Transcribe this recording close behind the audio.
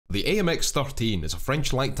The AMX-13 is a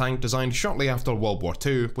French light tank designed shortly after World War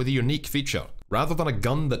II with a unique feature. Rather than a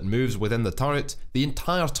gun that moves within the turret, the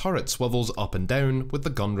entire turret swivels up and down with the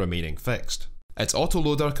gun remaining fixed. Its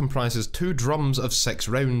autoloader comprises 2 drums of 6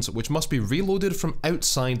 rounds which must be reloaded from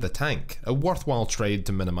outside the tank, a worthwhile trade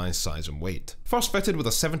to minimise size and weight. First fitted with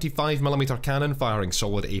a 75mm cannon firing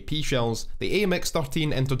solid AP shells, the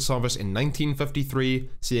AMX-13 entered service in 1953,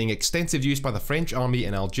 seeing extensive use by the French army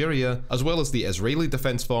in Algeria, as well as the Israeli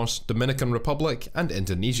Defence Force, Dominican Republic and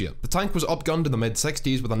Indonesia. The tank was upgunned in the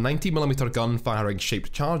mid-60s with a 90mm gun firing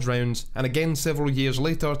shaped charge rounds, and again several years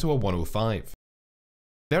later to a 105.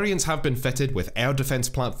 Variants have been fitted with air defence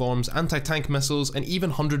platforms, anti-tank missiles and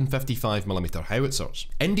even 155mm howitzers.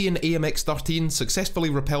 Indian AMX-13 successfully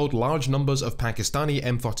repelled large numbers of Pakistani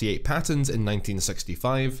M38 Pattons in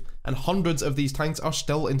 1965, and hundreds of these tanks are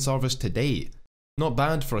still in service today. Not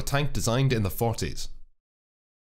bad for a tank designed in the 40s.